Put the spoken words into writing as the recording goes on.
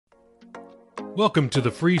Welcome to the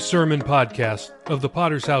free sermon podcast of the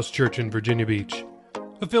Potter's House Church in Virginia Beach,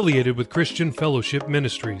 affiliated with Christian Fellowship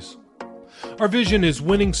Ministries. Our vision is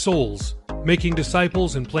winning souls, making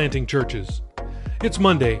disciples, and planting churches. It's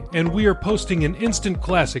Monday, and we are posting an instant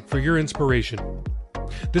classic for your inspiration.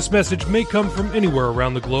 This message may come from anywhere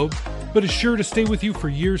around the globe, but is sure to stay with you for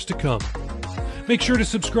years to come. Make sure to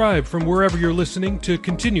subscribe from wherever you're listening to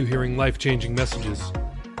continue hearing life-changing messages.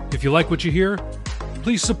 If you like what you hear,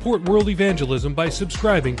 please support world evangelism by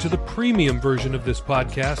subscribing to the premium version of this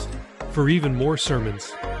podcast for even more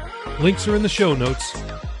sermons. Links are in the show notes.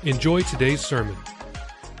 Enjoy today's sermon.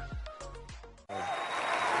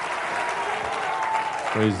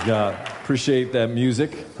 Praise God. Appreciate that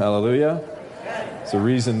music. Hallelujah. It's the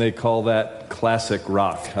reason they call that classic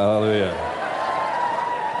rock. Hallelujah.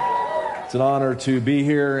 It's an honor to be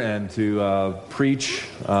here and to preach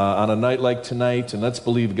on a night like tonight, and let's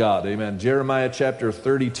believe God. Amen. Jeremiah chapter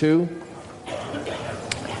 32.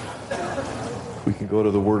 We can go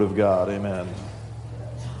to the Word of God. Amen.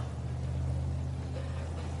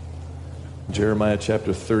 Jeremiah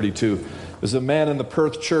chapter 32. There's a man in the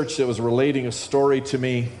Perth church that was relating a story to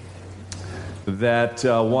me that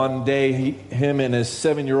one day him and his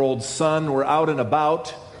 7-year-old son were out and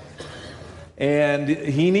about, and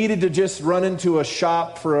he needed to just run into a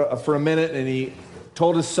shop for a minute, and he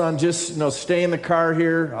told his son, just stay in the car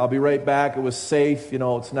here. I'll be right back. It was safe.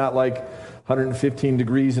 It's not like 115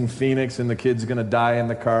 degrees in Phoenix and the kid's going to die in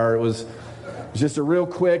the car. It was just a real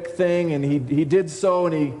quick thing, and he did so,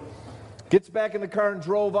 and he gets back in the car and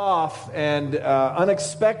drove off, and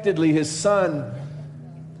unexpectedly his son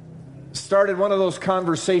started one of those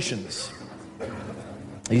conversations.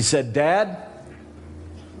 He said, "Dad,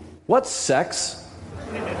 what's sex?"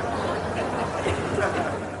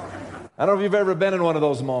 I don't know if you've ever been in one of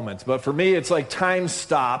those moments, but for me, it's like time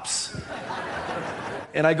stops,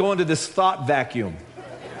 and I go into this thought vacuum.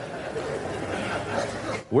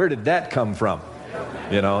 Where did that come from?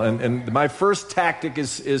 And my first tactic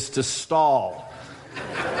is to stall.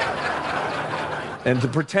 And to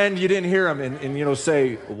pretend you didn't hear him and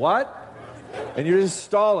say, "What?" And you're just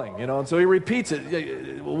stalling, and so he repeats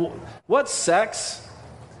it. "What's sex?"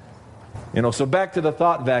 So back to the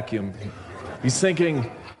thought vacuum. He's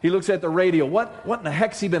thinking, he looks at the radio. What in the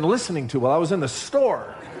heck's he been listening to while I was in the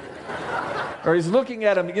store? Or he's looking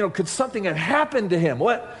at him, could something have happened to him?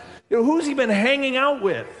 Who's he been hanging out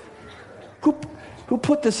with? Who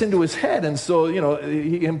put this into his head? And so,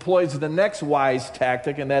 he employs the next wise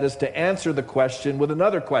tactic, and that is to answer the question with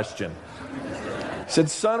another question. He said,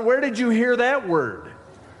 "Son, where did you hear that word?"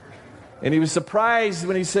 And he was surprised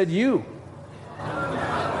when he said, "You.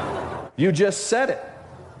 You just said it."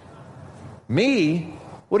 "Me?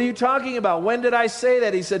 What are you talking about? When did I say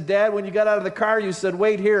that?" He said, "Dad, when you got out of the car, you said,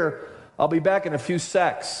 'Wait here, I'll be back in a few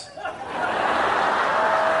secs.'"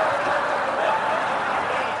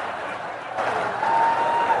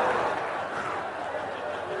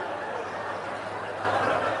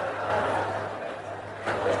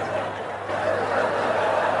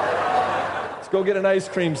 Go get an ice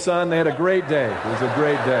cream, son. They had a great day. It was a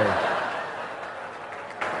great day.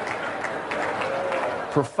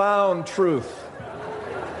 Profound truth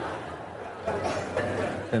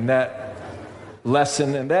in that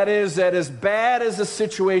lesson, and that is that as bad as the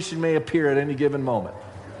situation may appear at any given moment,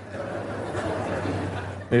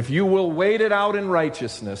 if you will wait it out in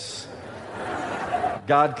righteousness,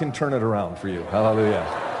 God can turn it around for you. Hallelujah.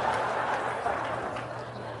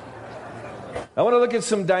 I want to look at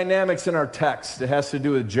some dynamics in our text. It has to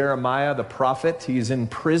do with Jeremiah the prophet. He's in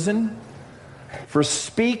prison for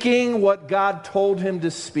speaking what God told him to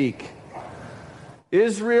speak.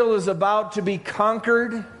 Israel is about to be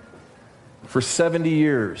conquered for 70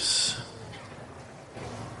 years.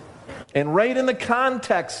 And right in the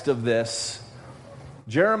context of this,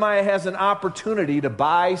 Jeremiah has an opportunity to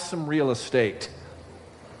buy some real estate.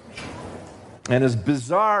 And as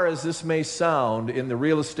bizarre as this may sound, in the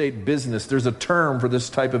real estate business, there's a term for this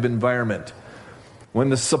type of environment. When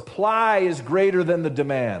the supply is greater than the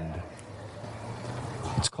demand,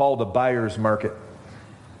 it's called a buyer's market.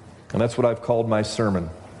 And that's what I've called my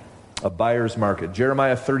sermon, a buyer's market.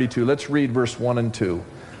 Jeremiah 32, let's read verse 1 and 2.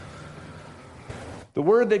 "The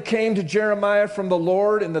word that came to Jeremiah from the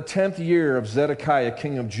Lord in the 10th year of Zedekiah,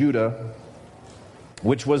 king of Judah,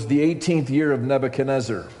 which was the 18th year of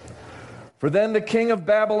Nebuchadnezzar. For then the king of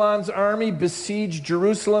Babylon's army besieged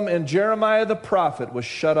Jerusalem, and Jeremiah the prophet was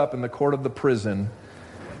shut up in the court of the prison,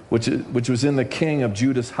 which was in the king of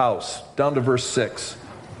Judah's house." Down to verse 6.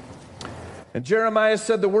 "And Jeremiah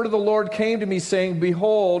said, the word of the Lord came to me, saying,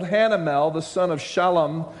 Behold, Hanamel, the son of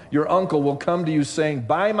Shallum, your uncle, will come to you, saying,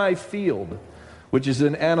 Buy my field, which is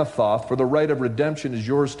in Anathoth, for the right of redemption is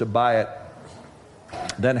yours to buy it.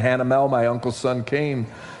 Then Hanamel, my uncle's son, came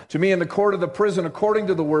to me in the court of the prison according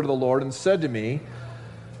to the word of the Lord, and said to me,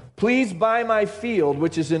 please buy my field,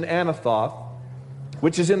 which is in Anathoth,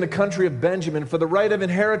 which is in the country of Benjamin, for the right of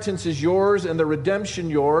inheritance is yours, and the redemption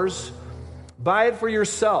yours. Buy it for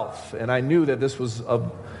yourself. And I knew that this was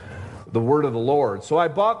of the word of the Lord. So I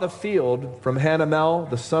bought the field from Hanamel,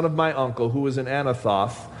 the son of my uncle, who was in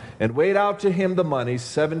Anathoth, and weighed out to him the money,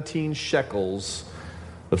 17 shekels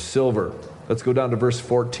of silver. Let's go down to verse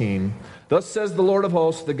 14. Thus says the Lord of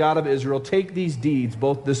hosts, the God of Israel, take these deeds,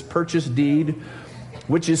 both this purchase deed,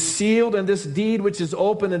 which is sealed, and this deed which is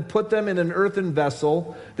open, and put them in an earthen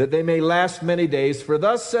vessel, that they may last many days. For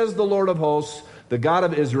thus says the Lord of hosts, the God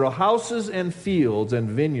of Israel, houses and fields and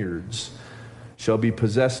vineyards shall be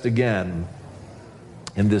possessed again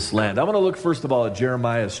in this land. I want to look first of all at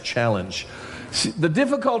Jeremiah's challenge. See, the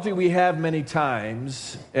difficulty we have many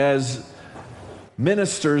times as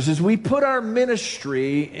ministers is we put our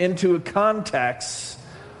ministry into a context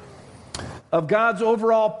of God's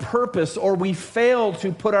overall purpose, or we fail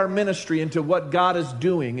to put our ministry into what God is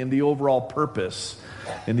doing in the overall purpose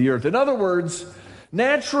in the earth. In other words,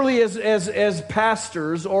 naturally as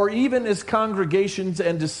pastors, or even as congregations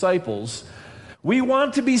and disciples, we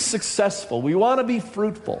want to be successful. We want to be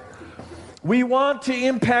fruitful. We want to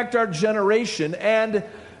impact our generation, and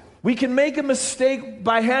we can make a mistake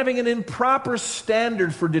by having an improper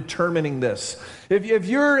standard for determining this. If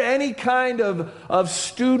you're any kind of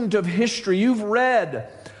student of history, you've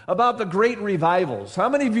read about the great revivals. How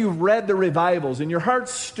many of you have read the revivals and your heart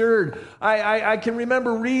stirred? I can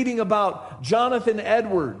remember reading about Jonathan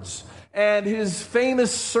Edwards and his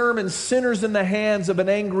famous sermon, Sinners in the Hands of an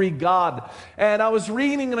Angry God. And I was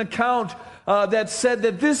reading an account that said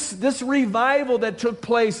that this revival that took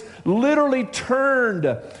place literally turned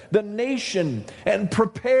the nation and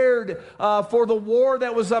prepared for the war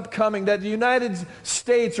that was upcoming, that the United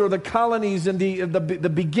States, or the colonies in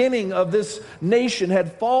the beginning of this nation,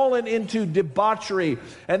 had fallen into debauchery.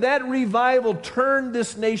 And that revival turned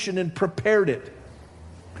this nation and prepared it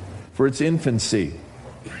for its infancy.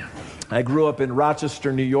 I grew up in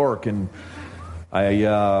Rochester, New York, and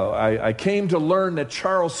I came to learn that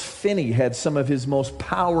Charles Finney had some of his most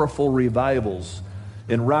powerful revivals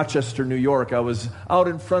in Rochester, New York. I was out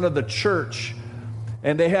in front of the church,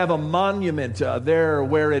 and they have a monument there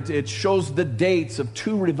where it shows the dates of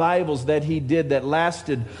 2 revivals that he did that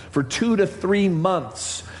lasted for 2 to 3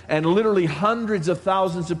 months, and literally hundreds of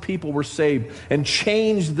thousands of people were saved and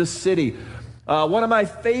changed the city. One of my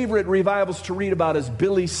favorite revivals to read about is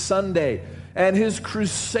Billy Sunday. And his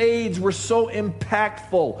crusades were so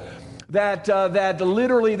impactful that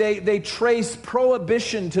literally they trace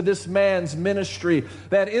prohibition to this man's ministry.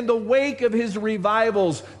 That in the wake of his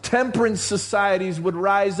revivals, temperance societies would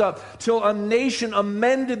rise up till a nation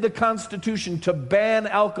amended the Constitution to ban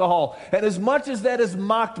alcohol. And as much as that is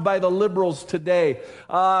mocked by the liberals today,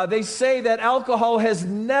 they say that alcohol has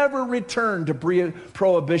never returned to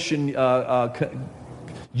prohibition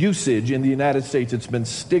usage in the United States. It's been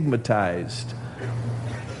stigmatized.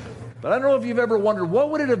 But I don't know if you've ever wondered, what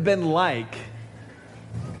would it have been like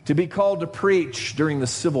to be called to preach during the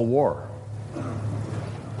Civil War?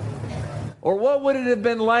 Or what would it have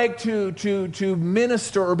been like to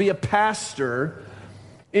minister or be a pastor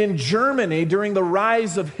in Germany during the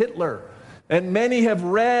rise of Hitler? And many have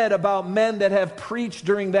read about men that have preached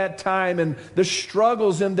during that time and the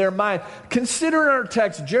struggles in their mind. Consider in our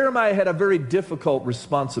text, Jeremiah had a very difficult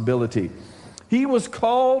responsibility. He was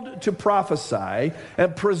called to prophesy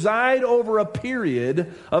and preside over a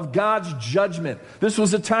period of God's judgment. This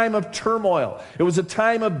was a time of turmoil. It was a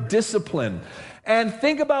time of discipline. And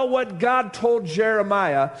think about what God told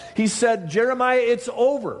Jeremiah. He said, Jeremiah, it's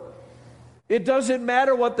over. It doesn't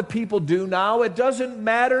matter what the people do now. It doesn't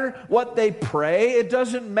matter what they pray. It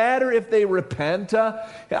doesn't matter if they repent.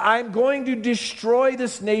 I'm going to destroy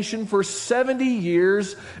this nation for 70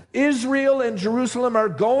 years. Israel and Jerusalem are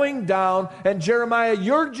going down. And Jeremiah,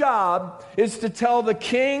 your job is to tell the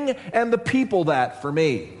king and the people that for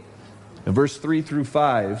me. In verse 3 through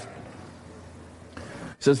 5, it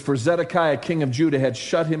says, for Zedekiah, king of Judah, had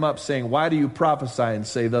shut him up, saying, why do you prophesy and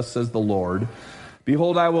say, thus says the Lord,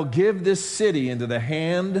 behold, I will give this city into the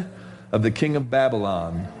hand of the king of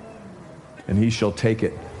Babylon, and he shall take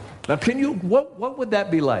it. Now, what would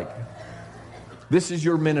that be like? This is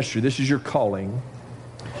your ministry. This is your calling.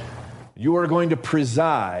 You are going to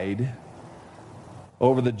preside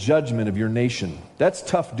over the judgment of your nation. That's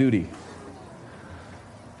tough duty.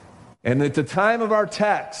 And at the time of our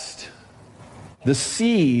text, the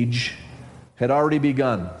siege had already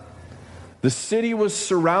begun. The city was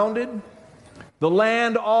surrounded. The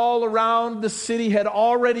land all around the city had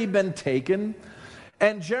already been taken.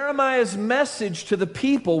 And Jeremiah's message to the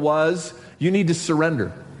people was, you need to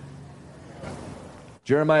surrender.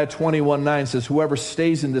 Jeremiah 21:9 says, whoever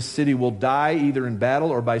stays in this city will die either in battle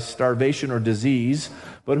or by starvation or disease.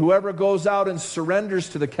 But whoever goes out and surrenders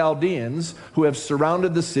to the Chaldeans who have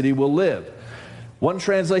surrounded the city will live. One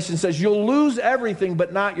translation says, you'll lose everything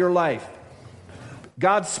but not your life.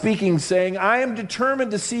 God speaking, saying, I am determined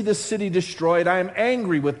to see this city destroyed. I am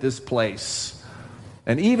angry with this place.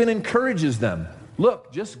 And even encourages them.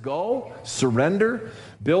 Look, just go, surrender,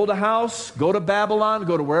 build a house, go to Babylon,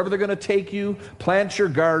 go to wherever they're going to take you, plant your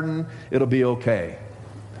garden, it'll be okay.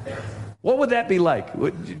 What would that be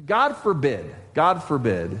like? God forbid. God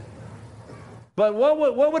forbid. But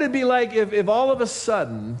what would it be like if all of a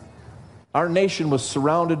sudden our nation was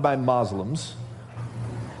surrounded by Muslims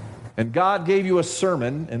and God gave you a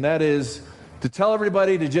sermon, and that is to tell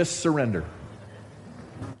everybody to just surrender.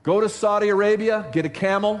 Go to Saudi Arabia, get a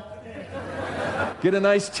camel, get a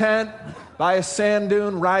nice tent, buy a sand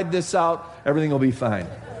dune, ride this out, everything will be fine.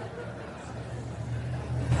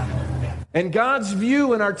 And God's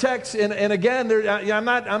view in our text, and again, I'm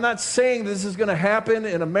not saying this is going to happen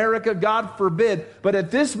in America, God forbid, but at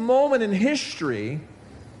this moment in history,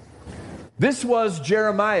 this was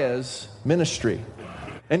Jeremiah's ministry.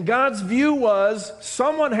 And God's view was,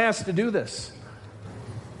 someone has to do this.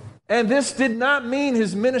 And this did not mean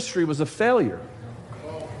his ministry was a failure.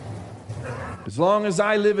 As long as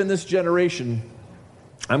I live in this generation,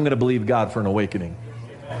 I'm going to believe God for an awakening.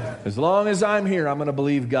 As long as I'm here, I'm going to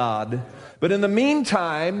believe God. But in the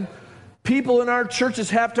meantime, people in our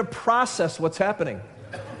churches have to process what's happening.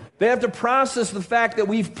 They have to process the fact that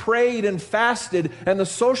we've prayed and fasted and the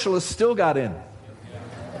socialists still got in.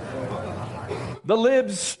 The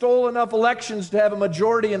libs stole enough elections to have a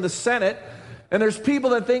majority in the Senate, and there's people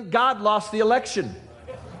that think God lost the election.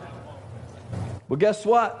 Well, guess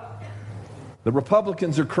what? The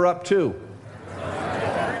Republicans are corrupt too.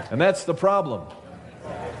 And that's the problem.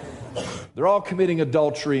 They're all committing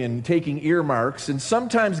adultery and taking earmarks, and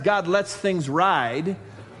sometimes God lets things ride,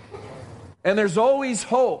 and there's always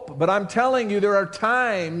hope. But I'm telling you, there are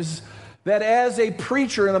times that as a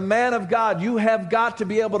preacher and a man of God, you have got to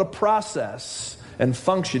be able to process and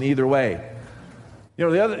function either way. You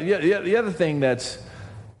know, the other thing that's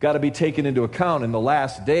got to be taken into account in the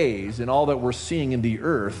last days and all that we're seeing in the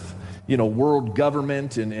earth, you know, world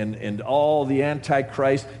government and all the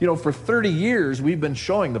Antichrist. You know, for 30 years, we've been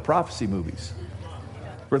showing the prophecy movies.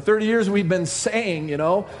 For 30 years, we've been saying, you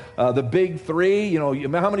know, the big three, you know,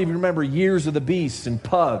 how many of you remember Years of the Beast and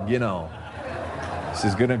Pug, you know? This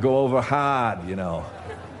is going to go over hard, you know.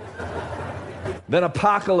 Then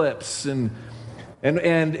Apocalypse and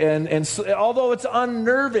although it's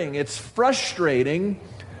unnerving, it's frustrating,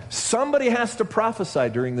 somebody has to prophesy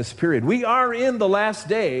during this period. We are in the last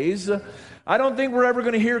days. I don't think we're ever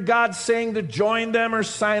going to hear God saying to join them or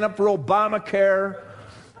sign up for Obamacare.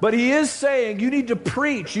 But he is saying you need to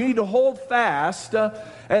preach, you need to hold fast.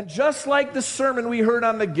 And just like the sermon we heard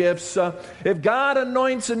on the gifts, if God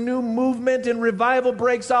anoints a new movement and revival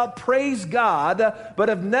breaks out, praise God. But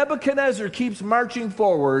if Nebuchadnezzar keeps marching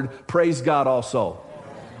forward, praise God also.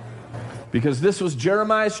 Because this was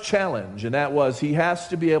Jeremiah's challenge, and that was he has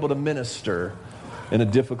to be able to minister in a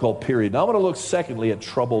difficult period. Now I want to look secondly at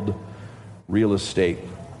troubled real estate.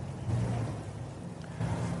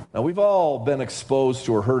 Now we've all been exposed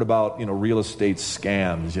to or heard about, you know, real estate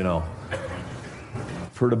scams, you know.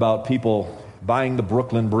 I've heard about people buying the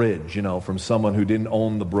Brooklyn Bridge, you know, from someone who didn't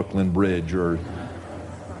own the Brooklyn Bridge, or,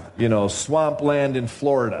 you know, swampland in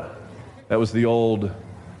Florida. That was the old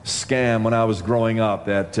scam when I was growing up,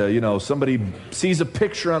 that, you know, somebody sees a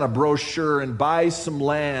picture on a brochure and buys some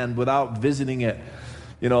land without visiting it.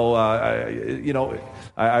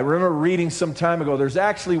 I remember reading some time ago, there's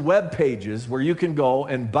actually web pages where you can go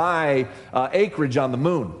and buy acreage on the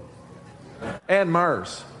moon and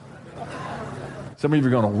Mars. Some of you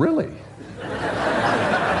are going, really?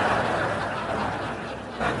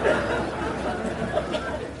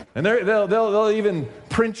 And they'll even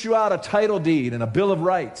print you out a title deed and a bill of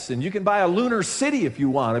rights, and you can buy a lunar city if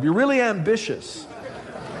you want, if you're really ambitious.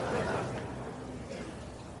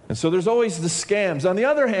 And so there's always the scams. On the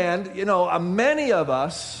other hand, you know, many of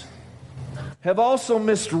us have also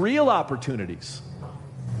missed real opportunities.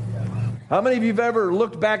 How many of you have ever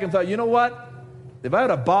looked back and thought, you know what? If I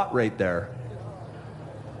had a bought right there.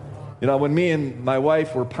 You know, when me and my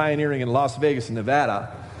wife were pioneering in Las Vegas,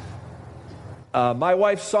 Nevada, my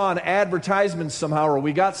wife saw an advertisement somehow, or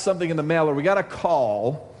we got something in the mail, or we got a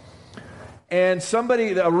call, and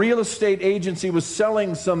somebody, a real estate agency, was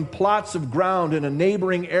selling some plots of ground in a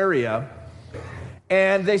neighboring area,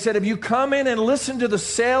 And they said, if you come in and listen to the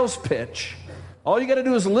sales pitch, all you got to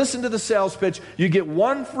do is listen to the sales pitch. You get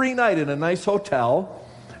one free night in a nice hotel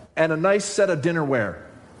and a nice set of dinnerware.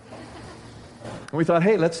 And we thought,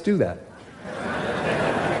 hey, let's do that.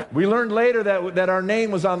 We learned later that our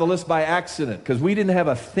name was on the list by accident because we didn't have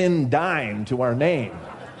a thin dime to our name.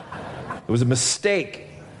 It was a mistake.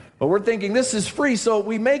 But we're thinking this is free, so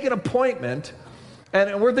we make an appointment,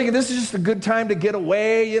 and we're thinking this is just a good time to get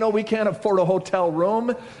away. You know, we can't afford a hotel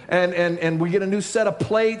room, and we get a new set of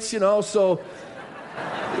plates, you know, so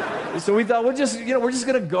we thought we're just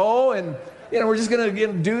going to go and, we're just going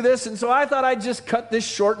to do this. And so I thought I'd just cut this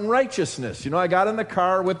short in righteousness. I got in the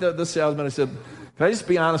car with the salesman. I said, can I just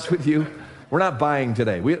be honest with you? We're not buying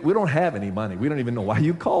today. We don't have any money. We don't even know why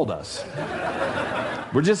you called us.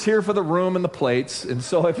 We're just here for the room and the plates. And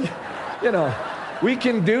so if we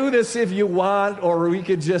can do this if you want, or we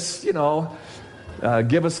could just,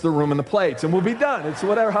 give us the room and the plates and we'll be done. It's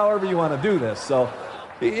however you want to do this. So,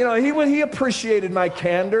 he appreciated my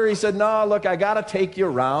candor. He said, no, look, I got to take you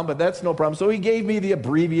around, but that's no problem. So he gave me the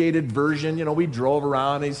abbreviated version. We drove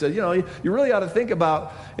around. And he said, you really ought to think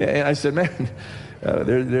about, and I said, man,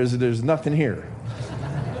 there's nothing here.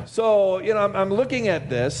 So, I'm looking at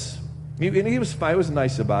this. And he was fine. He was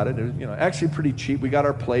nice about it. It was, actually pretty cheap. We got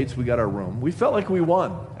our plates. We got our room. We felt like we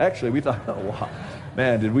won. Actually, we thought, oh, wow,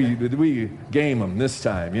 man, did we game them this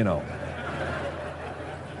time,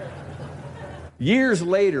 Years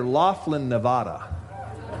later, Laughlin, Nevada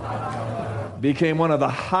became one of the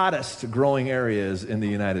hottest growing areas in the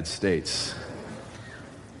United States.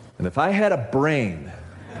 And if I had a brain,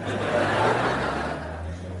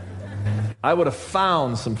 I would have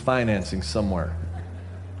found some financing somewhere.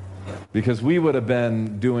 Because we would have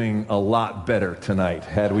been doing a lot better tonight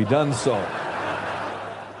had we done so.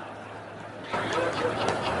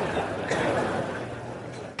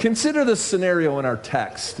 Consider this scenario in our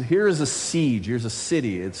text. Here is a siege. Here's a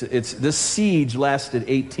city. This siege lasted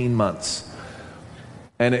 18 months.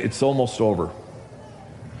 And it's almost over.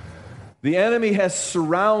 The enemy has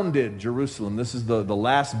surrounded Jerusalem. This is the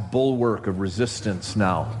last bulwark of resistance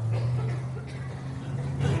now.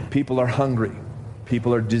 People are hungry.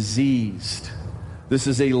 People are diseased. This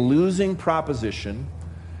is a losing proposition.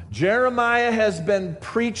 Jeremiah has been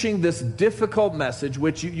preaching this difficult message,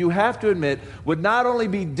 which you have to admit would not only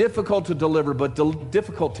be difficult to deliver, but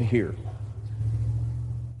difficult to hear.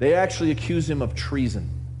 They actually accuse him of treason.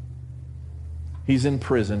 He's in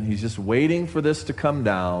prison. He's just waiting for this to come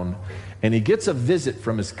down, and he gets a visit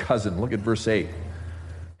from his cousin. Look at verse 8.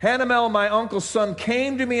 Hanamel, my uncle's son,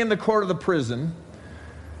 came to me in the court of the prison,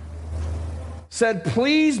 said,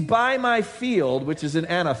 please buy my field, which is in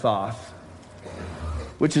Anathoth,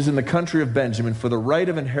 which is in the country of Benjamin, for the right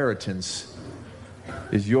of inheritance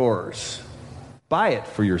is yours. Buy it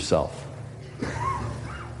for yourself.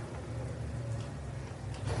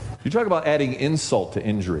 You talk about adding insult to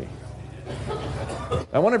injury.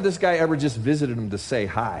 I wonder if this guy ever just visited him to say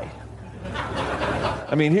hi.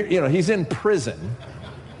 I mean, here, he's in prison.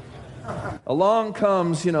 Along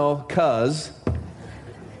comes, cuz.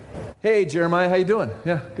 Hey, Jeremiah, how you doing?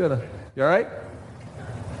 Yeah, good. You all right?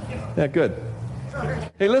 Yeah, good.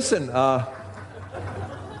 Hey, listen,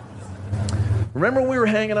 remember when we were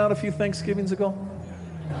hanging out a few Thanksgivings ago?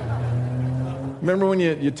 Remember when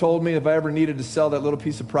you told me if I ever needed to sell that little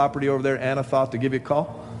piece of property over there, Anathoth, to give you a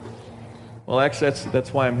call? Well, actually,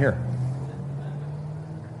 that's why I'm here.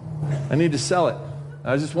 I need to sell it.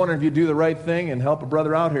 I was just wondering if you'd do the right thing and help a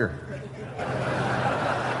brother out here.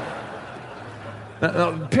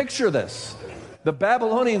 Now, picture this. The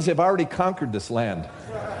Babylonians have already conquered this land.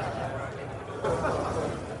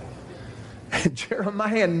 And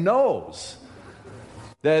Jeremiah knows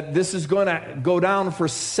that this is going to go down for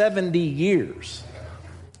 70 years.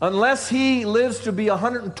 Unless he lives to be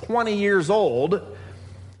 120 years old,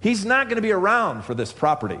 he's not going to be around for this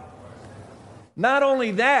property. Not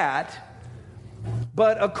only that,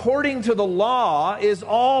 but according to the law, is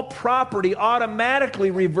all property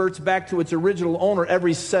automatically reverts back to its original owner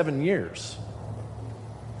every 7 years.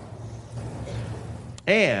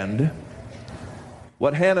 And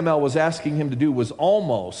what Hanamel was asking him to do was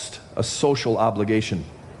almost a social obligation.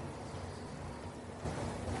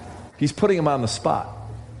 He's putting him on the spot.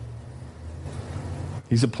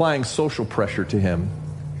 He's applying social pressure to him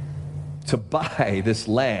to buy this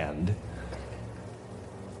land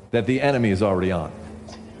that the enemy is already on.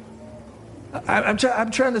 I'm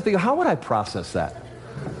trying to think, how would I process that?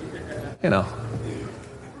 Hanamel,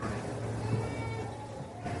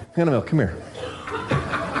 come here.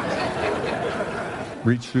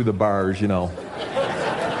 Reach through the bars,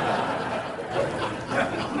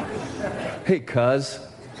 Hey, cuz,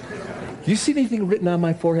 Do you see anything written on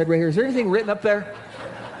my forehead right here? Is there anything written up there?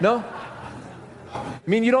 No? I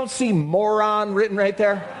mean, you don't see moron written right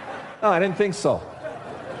there? No, I didn't think so.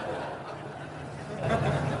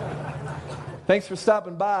 Thanks for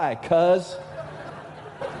stopping by, cuz.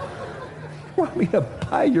 You want me to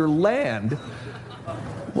buy your land?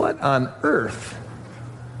 What on earth?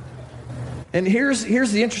 And here's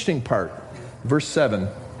the interesting part. Verse 7.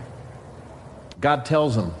 God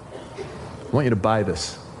tells him, I want you to buy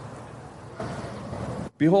this.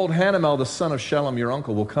 Behold, Hanamel, the son of Shalom, your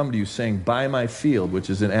uncle, will come to you, saying, buy my field, which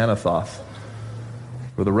is in Anathoth,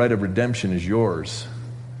 for the right of redemption is yours.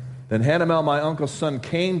 Then Hanamel, my uncle's son,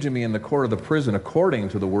 came to me in the court of the prison, according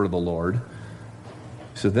to the word of the Lord.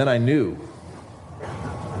 So then I knew.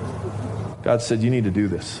 God said, you need to do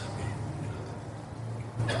this.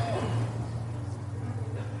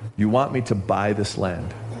 You want me to buy this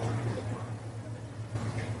land.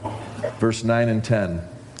 Verse 9 and 10.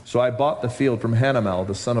 So I bought the field from Hanamel,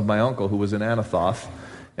 the son of my uncle, who was in Anathoth,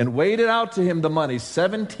 and weighed it out to him the money,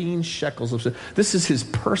 17 shekels of silver. This is his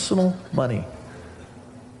personal money.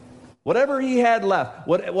 Whatever he had left,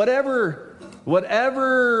 whatever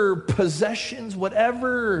possessions,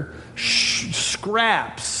 whatever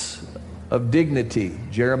scraps of dignity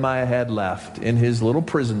Jeremiah had left in his little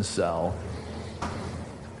prison cell.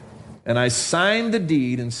 And I signed the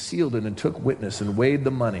deed and sealed it and took witness and weighed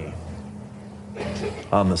the money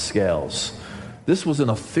on the scales. This was an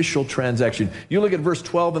official transaction. You look at verse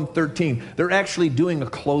 12 and 13. They're actually doing a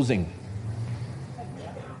closing.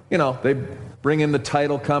 You know, they bring in the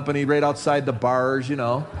title company right outside the bars, you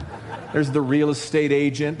know. There's the real estate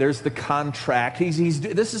agent. There's the contract.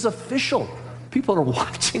 This is official. People are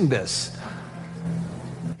watching this.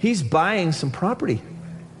 He's buying some property.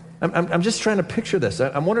 I'm just trying to picture this.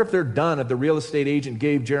 I wonder if they're done, if the real estate agent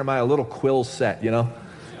gave Jeremiah a little quill set, you know.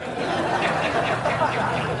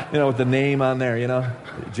 You know, with the name on there, you know.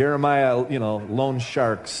 Jeremiah, you know, Loan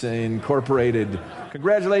Sharks Incorporated.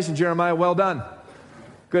 Congratulations, Jeremiah. Well done.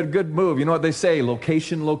 Good move. You know what they say?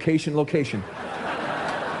 Location, location, location.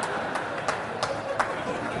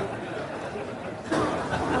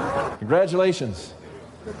 Congratulations.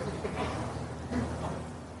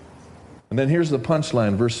 And then here's the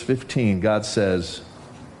punchline, verse 15. God says,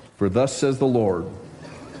 for thus says the Lord,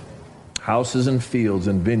 houses and fields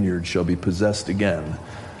and vineyards shall be possessed again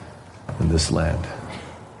in this land.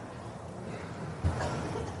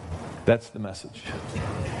 That's the message.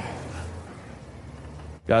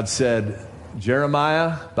 God said,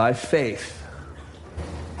 Jeremiah, by faith,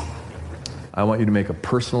 I want you to make a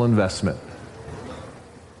personal investment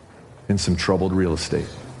in some troubled real estate.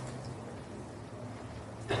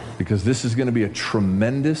 Because this is going to be a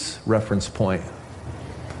tremendous reference point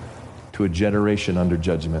to a generation under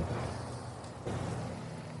judgment.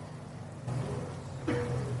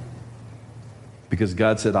 Because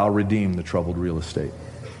God said, I'll redeem the troubled real estate.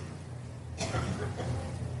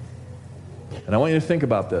 And I want you to think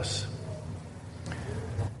about this.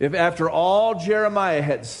 If after all Jeremiah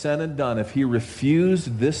had said and done, if he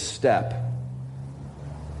refused this step,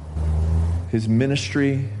 his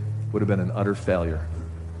ministry would have been an utter failure.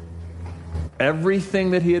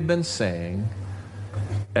 Everything that he had been saying,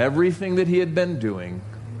 everything that he had been doing,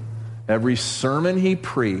 every sermon he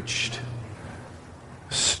preached,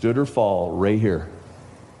 stood or fall right here.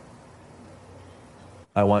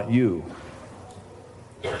 I want you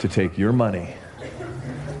to take your money.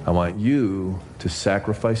 I want you to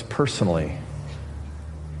sacrifice personally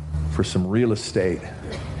for some real estate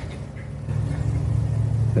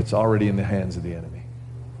that's already in the hands of the enemy.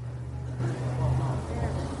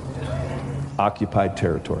 Occupied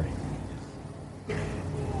territory.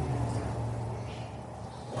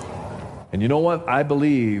 And you know what? I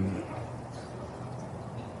believe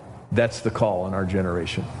that's the call in our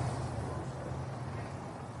generation.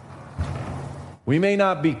 We may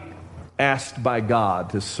not be asked by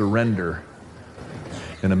God to surrender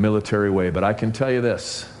in a military way, but I can tell you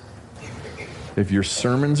this. If your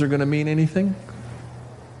sermons are going to mean anything,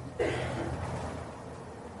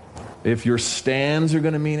 if your stands are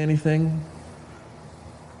going to mean anything,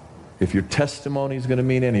 if your testimony is going to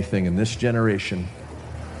mean anything in this generation,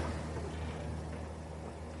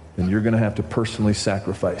 then you're going to have to personally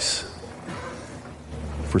sacrifice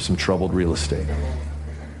for some troubled real estate.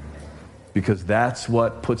 Because that's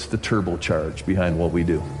what puts the turbocharge behind what we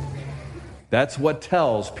do. That's what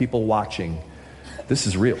tells people watching, this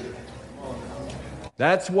is real.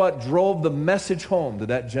 That's what drove the message home to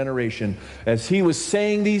that generation. As he was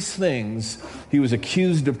saying these things, he was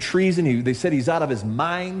accused of treason. They said he's out of his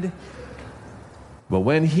mind. But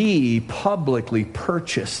when he publicly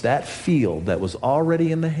purchased that field that was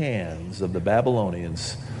already in the hands of the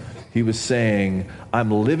Babylonians, He was saying,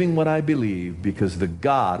 I'm living what I believe because the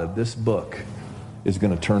God of this book is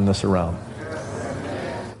going to turn this around.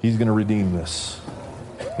 He's going to redeem this.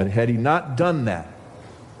 And had he not done that,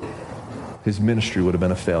 his ministry would have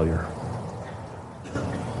been a failure.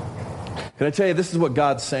 Can I tell you, this is what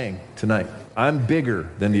God's saying tonight. I'm bigger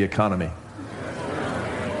than the economy.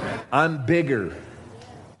 I'm bigger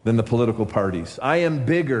than the political parties. I am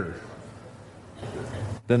bigger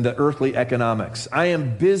than the earthly economics. I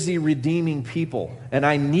am busy redeeming people, and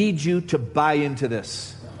I need you to buy into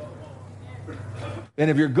this. And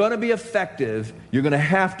if you're going to be effective, you're going to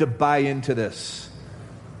have to buy into this.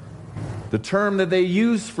 The term that they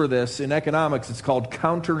use for this in economics, it's called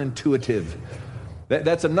counterintuitive.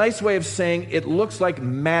 That's a nice way of saying it looks like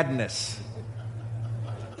madness.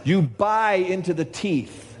 You buy into the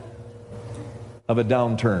teeth of a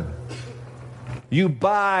downturn. You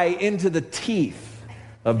buy into the teeth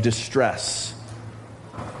of distress.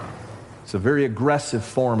 It's a very aggressive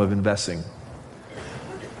form of investing.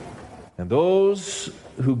 And those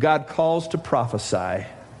who God calls to prophesy,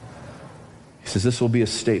 he says this will be a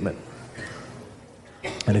statement.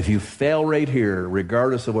 And if you fail right here,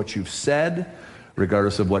 regardless of what you've said,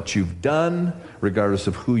 regardless of what you've done, regardless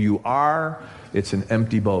of who you are, it's an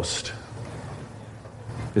empty boast.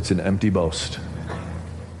 It's an empty boast.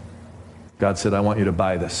 God said, I want you to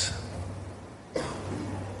buy this.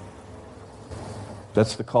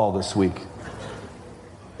 That's the call this week.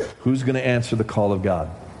 Who's going to answer the call of God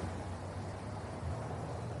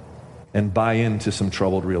and buy into some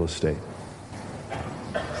troubled real estate?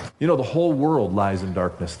 You know, the whole world lies in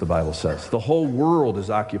darkness, the Bible says. The whole world is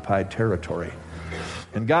occupied territory.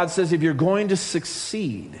 And God says if you're going to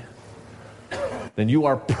succeed, then you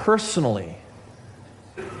are personally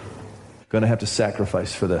going to have to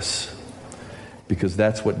sacrifice for this, because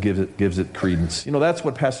that's what gives it credence. You know, that's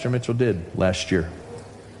what Pastor Mitchell did last year.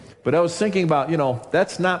 But I was thinking about,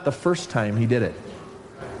 that's not the first time he did it.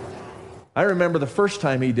 I remember the first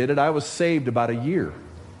time he did it, I was saved about a year.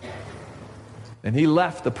 And he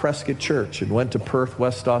left the Prescott Church and went to Perth,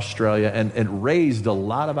 West Australia, and raised a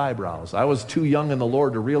lot of eyebrows. I was too young in the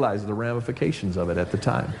Lord to realize the ramifications of it at the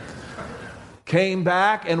time. Came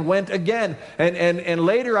back and went again. And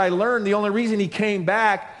later I learned the only reason he came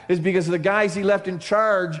back is because the guys he left in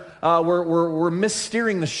charge were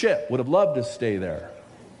missteering the ship, would have loved to stay there.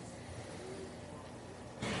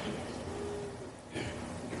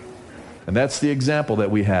 And that's the example that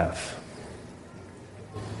we have.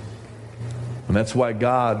 And that's why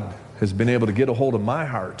God has been able to get a hold of my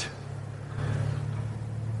heart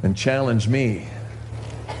and challenge me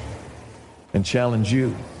and challenge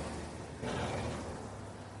you.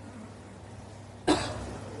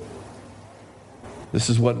 This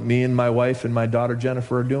is what me and my wife and my daughter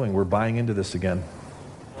Jennifer are doing. We're buying into this again.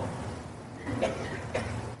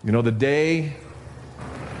 You know, the day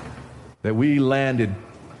that we landed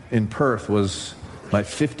in Perth was my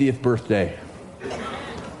 50th birthday.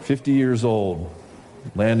 50 years old,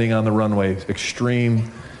 landing on the runway,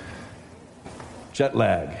 extreme jet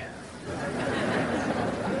lag,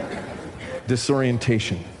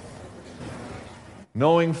 disorientation,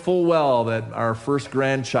 knowing full well that our first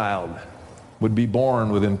grandchild would be born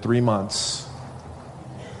within 3 months.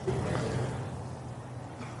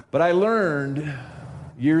 But I learned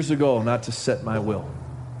years ago not to set my will.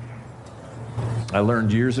 I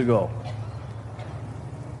learned years ago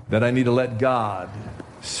that I need to let God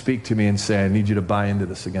speak to me and say, I need you to buy into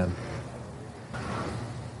this again.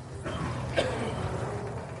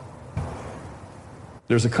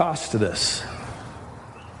 There's a cost to this.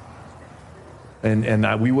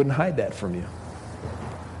 And we wouldn't hide that from you.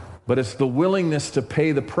 But it's the willingness to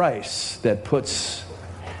pay the price that puts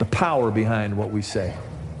the power behind what we say.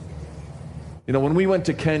 You know, when we went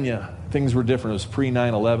to Kenya, things were different. It was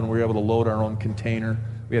pre-9/11. We were able to load our own container.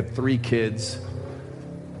 We had 3 kids.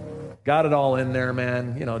 Got it all in there,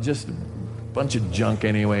 man. You know, just a bunch of junk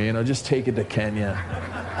anyway. You know, just take it to Kenya.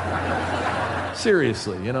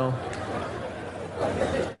 Seriously, you know.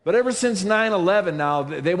 But ever since 9/11 now,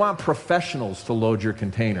 they want professionals to load your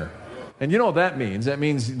container. And you know what that means? That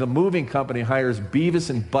means the moving company hires Beavis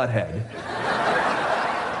and Butthead.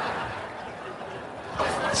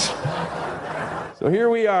 So here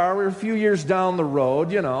we are. We're a few years down the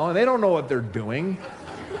road, you know, and they don't know what they're doing.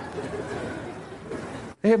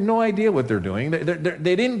 They have no idea what they're doing.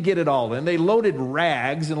 They didn't get it all in. They loaded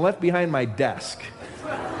rags and left behind my desk.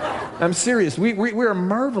 I'm serious. We are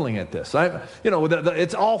marveling at this.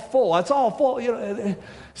 It's all full. It's all full. You know,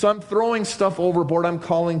 so I'm throwing stuff overboard. I'm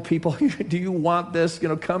calling people. Do you want this? You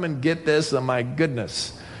know, come and get this. Oh my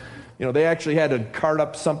goodness. they actually had to cart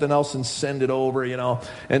up something else and send it over,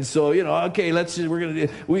 And so, okay,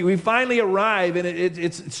 we finally arrive, and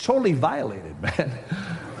it's totally violated, man.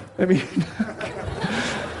 I mean,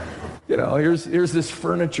 here's this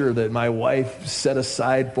furniture that my wife set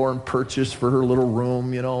aside for and purchased for her little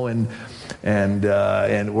room,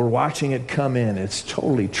 and we're watching it come in. It's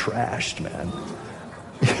totally trashed, man.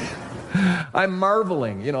 I'm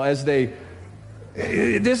marveling, as they.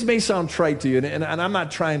 This may sound trite to you, and I'm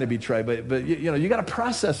not trying to be trite, but you got to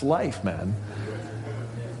process life, man.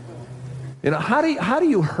 How do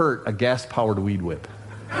you hurt a gas-powered weed whip?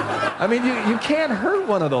 I mean, you can't hurt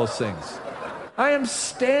one of those things. I am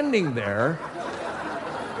standing there,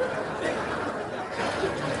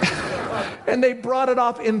 and they brought it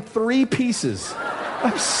off in 3 pieces.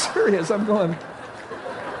 I'm serious. I'm going,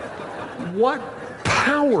 what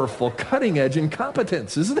powerful cutting-edge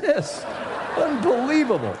incompetence is this?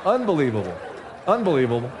 Unbelievable.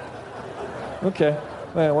 Okay,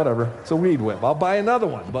 man, whatever. It's a weed whip. I'll buy another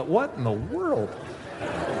one. But what in the world?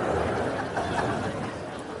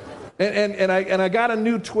 And I got a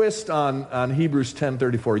new twist on Hebrews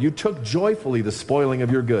 10:34. You took joyfully the spoiling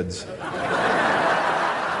of your goods,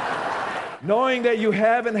 knowing that you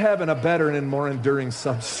have in heaven a better and more enduring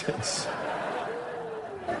substance.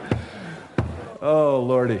 Oh,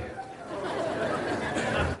 Lordy.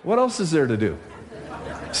 What else is there to do?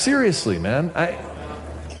 Seriously, man.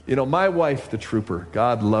 My wife, the trooper,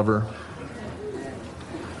 God love her.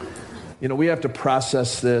 We have to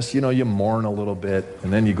process this. You mourn a little bit,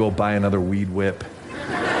 and then you go buy another weed whip.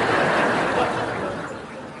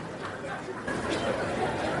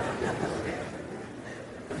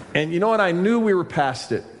 And you know what? I knew we were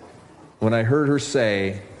past it when I heard her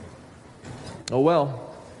say, oh,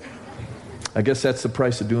 well, I guess that's the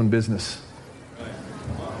price of doing business.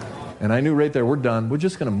 And I knew right there, we're done. We're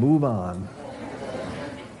just going to move on.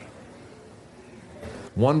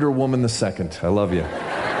 Wonder Woman II, I love you.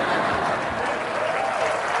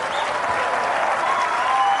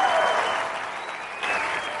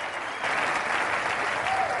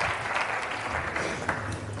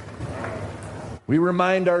 We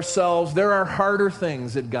remind ourselves there are harder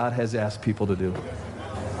things that God has asked people to do.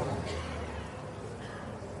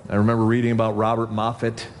 I remember reading about Robert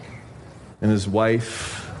Moffat and his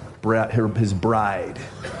wife, his bride,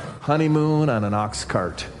 honeymoon on an ox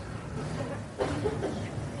cart.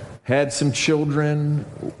 Had some children,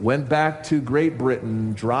 went back to Great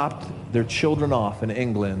Britain, dropped their children off in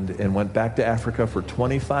England, and went back to Africa for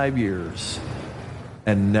 25 years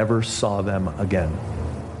and never saw them again.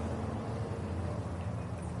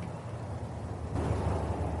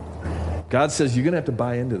 God says, you're going to have to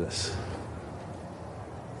buy into this.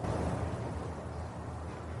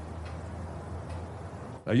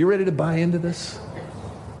 Are you ready to buy into this?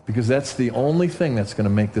 Because that's the only thing that's going to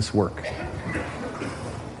make this work.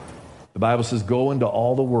 The Bible says, go into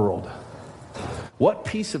all the world. What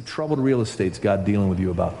piece of troubled real estate is God dealing with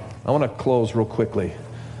you about? I want to close real quickly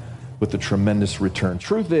with the tremendous return.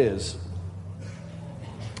 Truth is,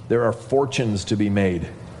 there are fortunes to be made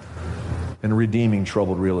in redeeming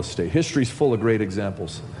troubled real estate. History's full of great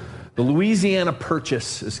examples. The Louisiana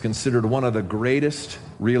Purchase is considered one of the greatest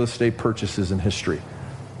real estate purchases in history.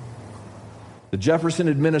 The Jefferson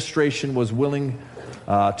administration was willing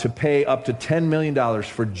to pay up to $10 million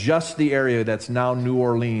for just the area that's now New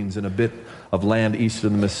Orleans and a bit of land east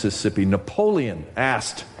of the Mississippi. Napoleon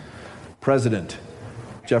asked President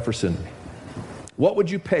Jefferson, what would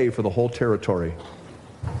you pay for the whole territory?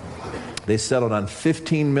 They settled on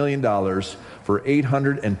 $15 million for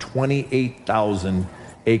 828,000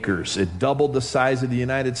 acres. It doubled the size of the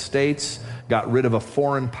United States, got rid of a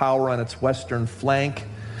foreign power on its western flank,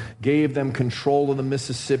 gave them control of the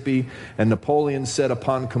Mississippi, and Napoleon said,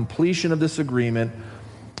 upon completion of this agreement,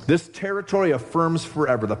 this territory affirms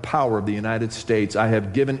forever the power of the United States. I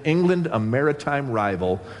have given England a maritime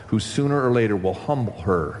rival who sooner or later will humble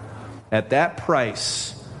her. At that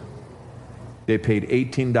price, they paid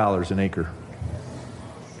 $18 an acre.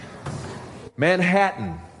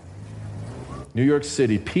 Manhattan, New York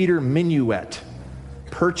City, Peter Minuet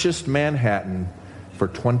purchased Manhattan for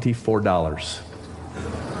 $24.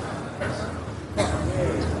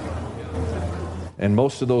 And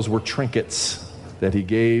most of those were trinkets that he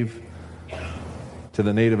gave to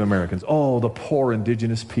the Native Americans. Oh, the poor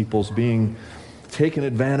indigenous peoples being taken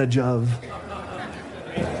advantage of.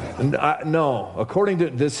 And no, according to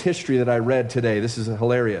this history that I read today, this is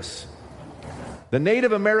hilarious. The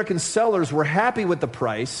Native American sellers were happy with the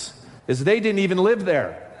price as they didn't even live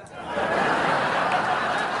there.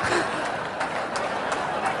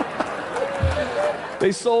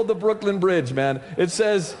 They sold the Brooklyn Bridge, man. It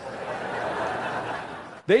says,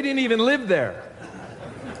 They didn't even live there.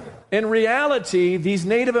 In reality, these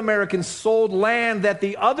Native Americans sold land that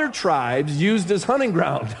the other tribes used as hunting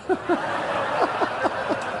ground.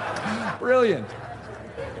 Brilliant.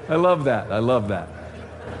 I love that. I love that.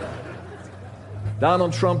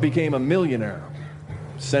 Donald Trump became a millionaire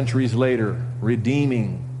centuries later,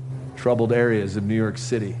 redeeming troubled areas of New York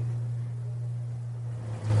City.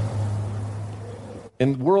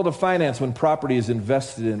 In the world of finance, when property is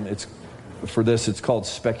invested in, it's called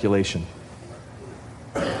speculation.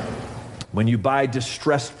 When you buy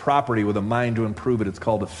distressed property with a mind to improve it, it's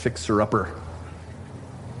called a fixer-upper.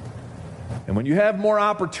 And when you have more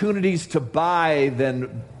opportunities to buy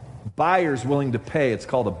than buyers willing to pay, it's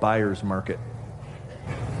called a buyer's market.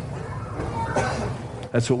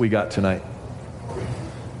 That's what we got tonight.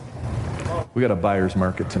 We got a buyer's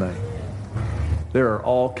market tonight. There are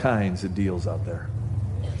all kinds of deals out there.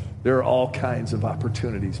 There are all kinds of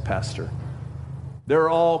opportunities, Pastor. There are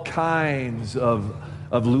all kinds of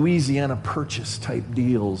Louisiana Purchase type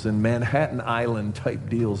deals and Manhattan Island type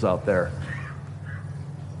deals out there.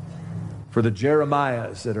 For the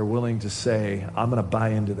Jeremiahs that are willing to say, I'm going to buy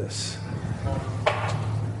into this.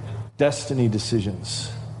 Destiny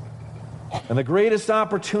decisions. And the greatest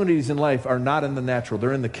opportunities in life are not in the natural,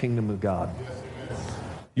 they're in the kingdom of God.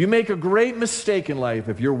 You make a great mistake in life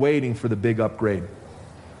if you're waiting for the big upgrade.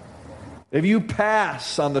 If you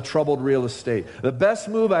pass on the troubled real estate. The best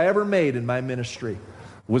move I ever made in my ministry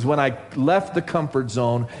was when I left the comfort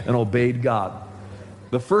zone and obeyed God.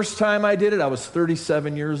 The first time I did it, I was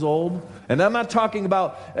 37 years old. And I'm not talking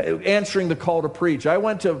about answering the call to preach. I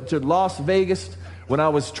went to Las Vegas when I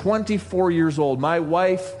was 24 years old. My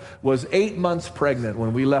wife was 8 months pregnant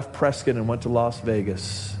when we left Prescott and went to Las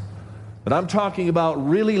Vegas. But I'm talking about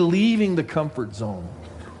really leaving the comfort zone.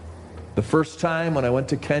 The first time when I went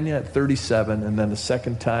to Kenya at 37, and then the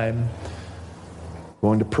second time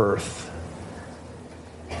going to Perth.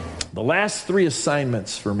 The last 3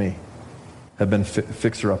 assignments for me have been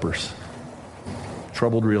fixer-uppers.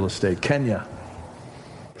 Troubled real estate. Kenya.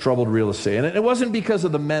 Troubled real estate. And it wasn't because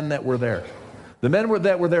of the men that were there. The men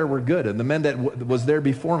that were there were good, and the men that was there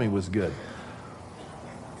before me was good.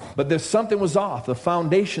 But there's something was off. The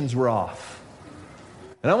foundations were off.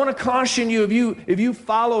 And I want to caution you, if you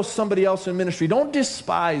follow somebody else in ministry, don't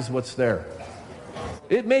despise what's there.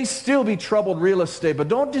 It may still be troubled real estate, but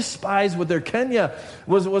don't despise what there. Kenya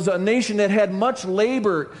was a nation that had much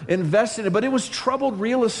labor invested in it, but it was troubled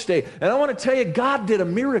real estate. And I want to tell you, God did a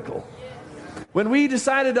miracle. When we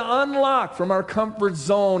decided to unlock from our comfort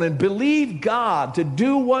zone and believe God to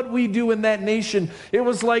do what we do in that nation, it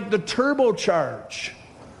was like the turbocharge.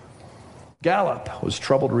 Gallup was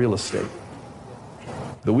troubled real estate.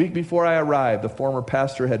 The week before I arrived, the former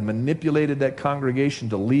pastor had manipulated that congregation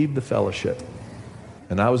to leave the fellowship.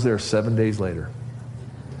 And I was there 7 days later.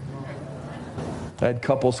 I had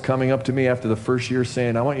couples coming up to me after the first year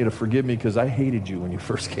saying, I want you to forgive me because I hated you when you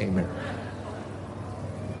first came here.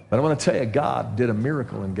 But I want to tell you, God did a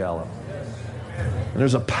miracle in Gallup. And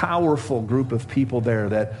there's a powerful group of people there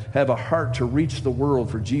that have a heart to reach the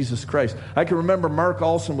world for Jesus Christ. I can remember Mark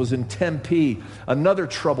Olson was in Tempe, another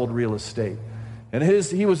troubled real estate. And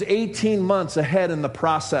he was 18 months ahead in the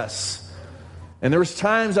process. And there was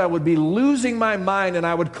times I would be losing my mind and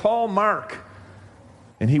I would call Mark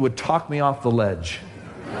and he would talk me off the ledge.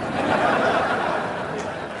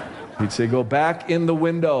 He'd say, go back in the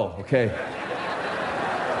window. Okay.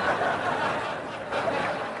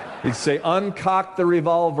 He'd say, uncock the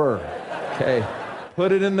revolver. Okay.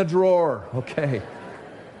 Put it in the drawer. Okay.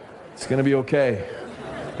 It's going to be okay.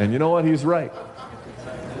 And you know what? He's right.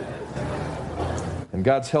 And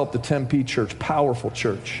God's helped the Tempe church, powerful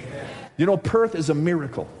church. You know, Perth is a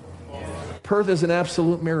miracle. Perth is an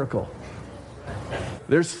absolute miracle.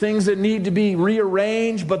 There's things that need to be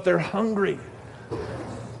rearranged, but they're hungry.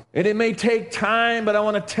 And it may take time, but I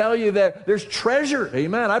want to tell you that there's treasure.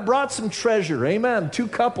 Amen. I brought some treasure. Amen. 2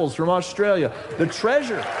 couples from Australia. The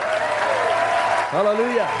treasure.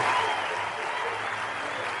 Hallelujah.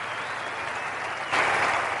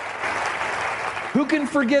 Who can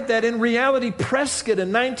forget that in reality, Prescott in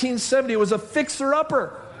 1970 was a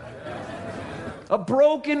fixer-upper. A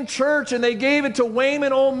broken church, and they gave it to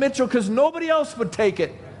Wayman O. Mitchell because nobody else would take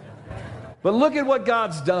it. But look at what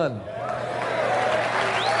God's done.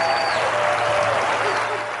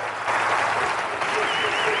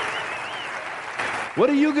 What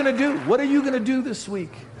are you going to do? What are you going to do this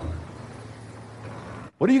week?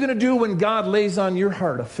 What are you going to do when God lays on your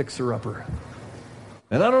heart a fixer-upper?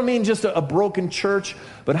 And I don't mean just a broken church,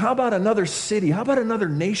 but how about another city? How about another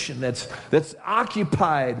nation that's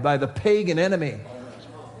occupied by the pagan enemy?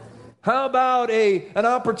 How about an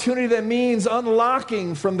opportunity that means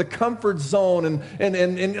unlocking from the comfort zone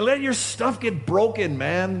and let your stuff get broken,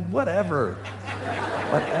 man? Whatever.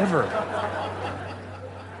 Whatever.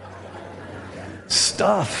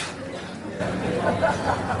 Stuff.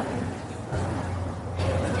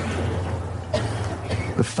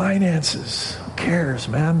 The finances. Who cares,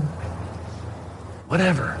 man?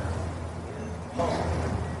 Whatever.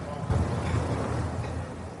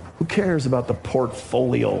 Who cares about the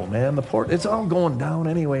portfolio, man? It's all going down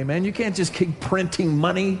anyway, man. You can't just keep printing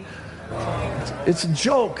money. It's a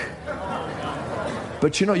joke.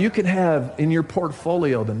 But you can have in your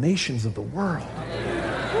portfolio the nations of the world.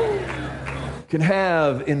 You can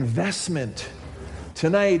have investment.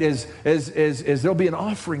 Tonight, as there'll be an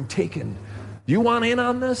offering taken. You want in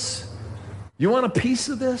on this? You want a piece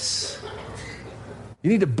of this?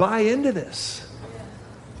 You need to buy into this.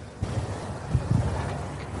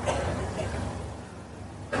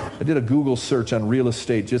 I did a Google search on real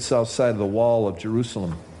estate just outside of the wall of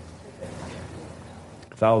Jerusalem.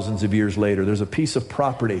 Thousands of years later, there's a piece of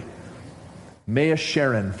property, Mea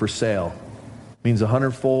Sharon, for sale. Means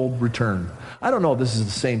 100-fold return. I don't know if this is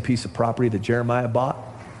the same piece of property that Jeremiah bought.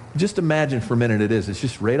 Just imagine for a minute it is. It's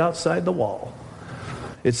just right outside the wall.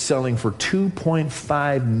 It's selling for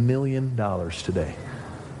 $2.5 million today.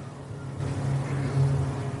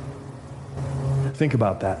 Think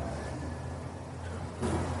about that.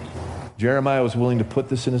 Jeremiah was willing to put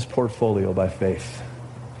this in his portfolio by faith.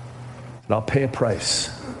 And I'll pay a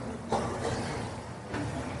price.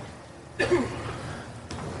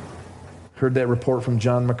 Heard that report from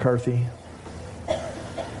John McCarthy?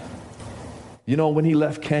 When he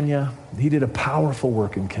left Kenya, he did a powerful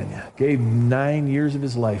work in Kenya. Gave 9 years of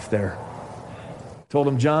his life there. Told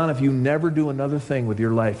him, John, if you never do another thing with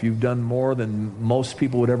your life, you've done more than most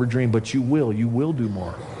people would ever dream, but you will do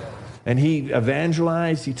more. And he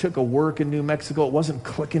evangelized. He took a work in New Mexico. It wasn't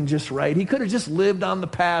clicking just right. He could have just lived on the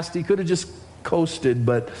past. He could have just coasted,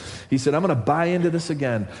 but he said, I'm going to buy into this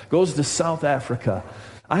again. Goes to South Africa.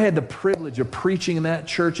 I had the privilege of preaching in that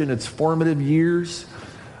church in its formative years.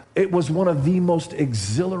 It was one of the most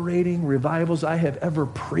exhilarating revivals I have ever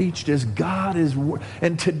preached, as God is,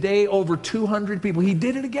 and today over 200 people. He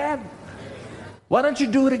did it again. Why don't you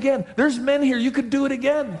do it again? There's men here, you could do it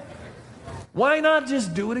again. Why not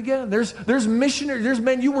just do it again? There's missionaries, there's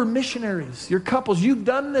men, you were missionaries. You're couples, you've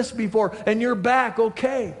done this before, and you're back,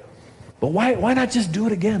 okay. But why not just do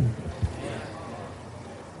it again?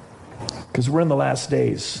 Because we're in the last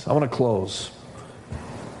days. I want to close.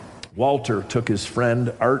 Walter took his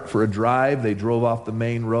friend Art for a drive. They drove off the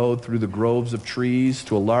main road through the groves of trees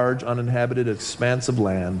to a large uninhabited expanse of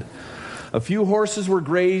land. A few horses were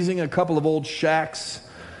grazing, a couple of old shacks.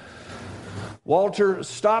 Walter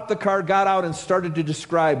stopped the car, got out, and started to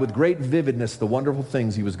describe with great vividness the wonderful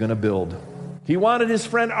things he was going to build. He wanted his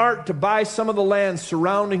friend Art to buy some of the land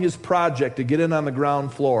surrounding his project to get in on the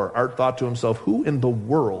ground floor. Art thought to himself, who in the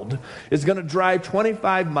world is going to drive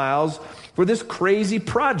 25 miles for this crazy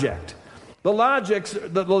project? The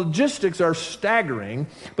logistics are staggering,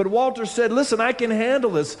 but Walter said, listen, I can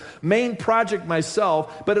handle this main project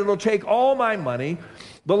myself, but it'll take all my money.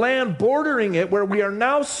 The land bordering it, where we are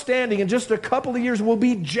now standing, in just a couple of years will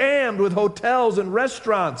be jammed with hotels and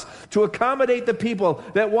restaurants to accommodate the people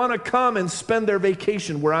that want to come and spend their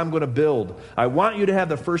vacation where I'm going to build. I want you to have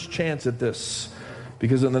the first chance at this,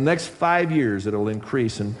 because in the next 5 years it'll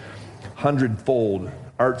increase in 100-fold.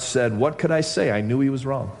 Art said, what could I say? I knew he was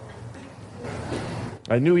wrong.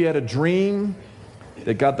 I knew he had a dream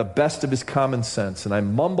that got the best of his common sense. And I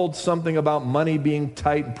mumbled something about money being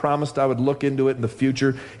tight and promised I would look into it in the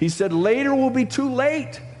future. He said, later will be too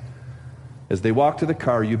late. As they walked to the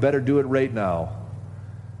car, you better do it right now.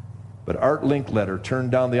 But Art Linkletter turned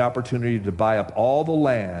down the opportunity to buy up all the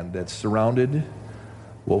land that surrounded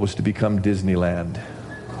what was to become Disneyland.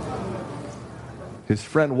 His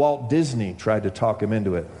friend Walt Disney tried to talk him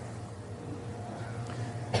into it.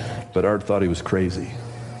 But Art thought he was crazy.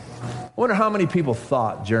 I wonder how many people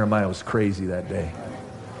thought Jeremiah was crazy that day.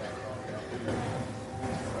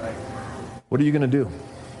 What are you going to do?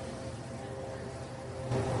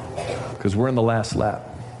 Because we're in the last lap.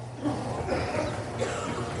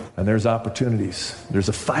 And there's opportunities. There's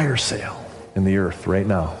a fire sale in the earth right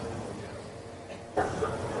now.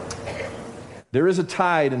 There is a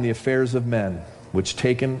tide in the affairs of men, which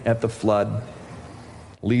taken at the flood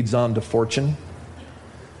leads on to fortune.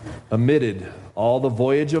 Amid all the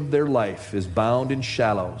voyage of their life is bound in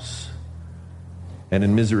shallows and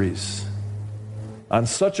in miseries. On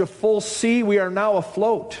such a full sea we are now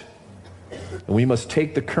afloat, and we must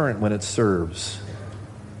take the current when it serves,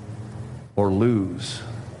 or lose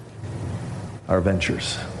our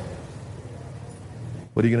ventures.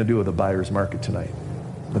 What are you going to do with a buyer's market tonight?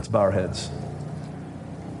 Let's bow our heads.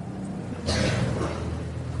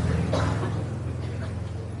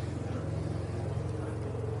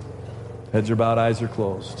 Heads are bowed, eyes are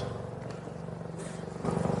closed.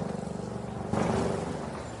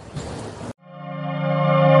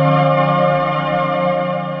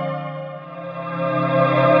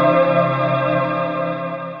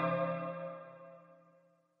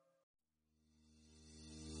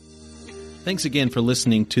 Thanks again for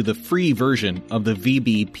listening to the free version of the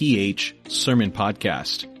VBPH Sermon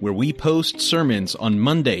Podcast, where we post sermons on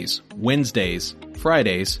Mondays, Wednesdays,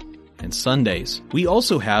 Fridays, and Sundays. We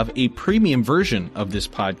also have a premium version of this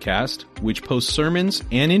podcast, which posts sermons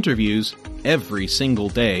and interviews every single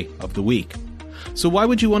day of the week. So why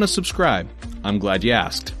would you want to subscribe? I'm glad you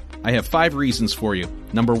asked. I have 5 reasons for you.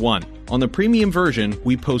 Number 1, on the premium version,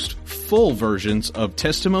 we post full versions of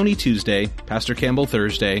Testimony Tuesday, Pastor Campbell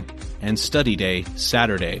Thursday, and Study Day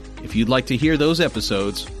Saturday. If you'd like to hear those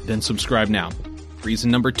episodes, then subscribe now. Reason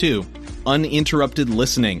number 2, uninterrupted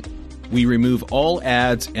listening. We remove all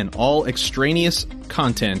ads and all extraneous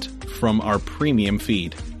content from our premium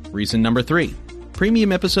feed. Reason number 3,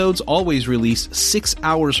 premium episodes always release 6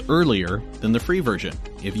 hours earlier than the free version.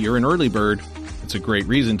 If you're an early bird, it's a great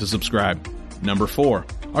reason to subscribe. Number 4,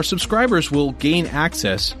 our subscribers will gain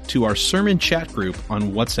access to our sermon chat group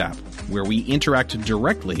on WhatsApp, where we interact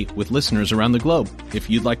directly with listeners around the globe. If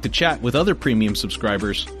you'd like to chat with other premium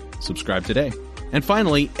subscribers, subscribe today. And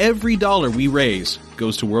finally, every dollar we raise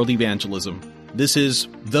goes to world evangelism. This is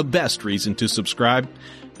the best reason to subscribe,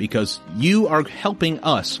 because you are helping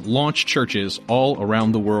us launch churches all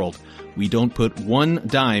around the world. We don't put one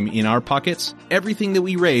dime in our pockets. Everything that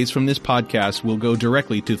we raise from this podcast will go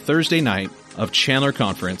directly to Thursday night of Chandler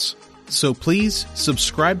Conference. So please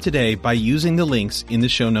subscribe today by using the links in the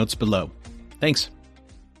show notes below. Thanks.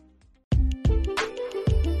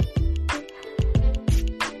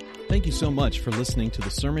 Thank you so much for listening to the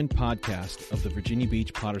Sermon Podcast of the Virginia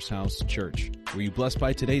Beach Potter's House Church. Were you blessed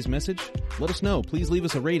by today's message? Let us know. Please leave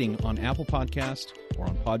us a rating on Apple Podcast or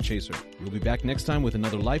on Podchaser. We'll be back next time with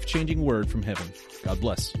another life-changing word from heaven. God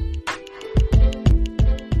bless.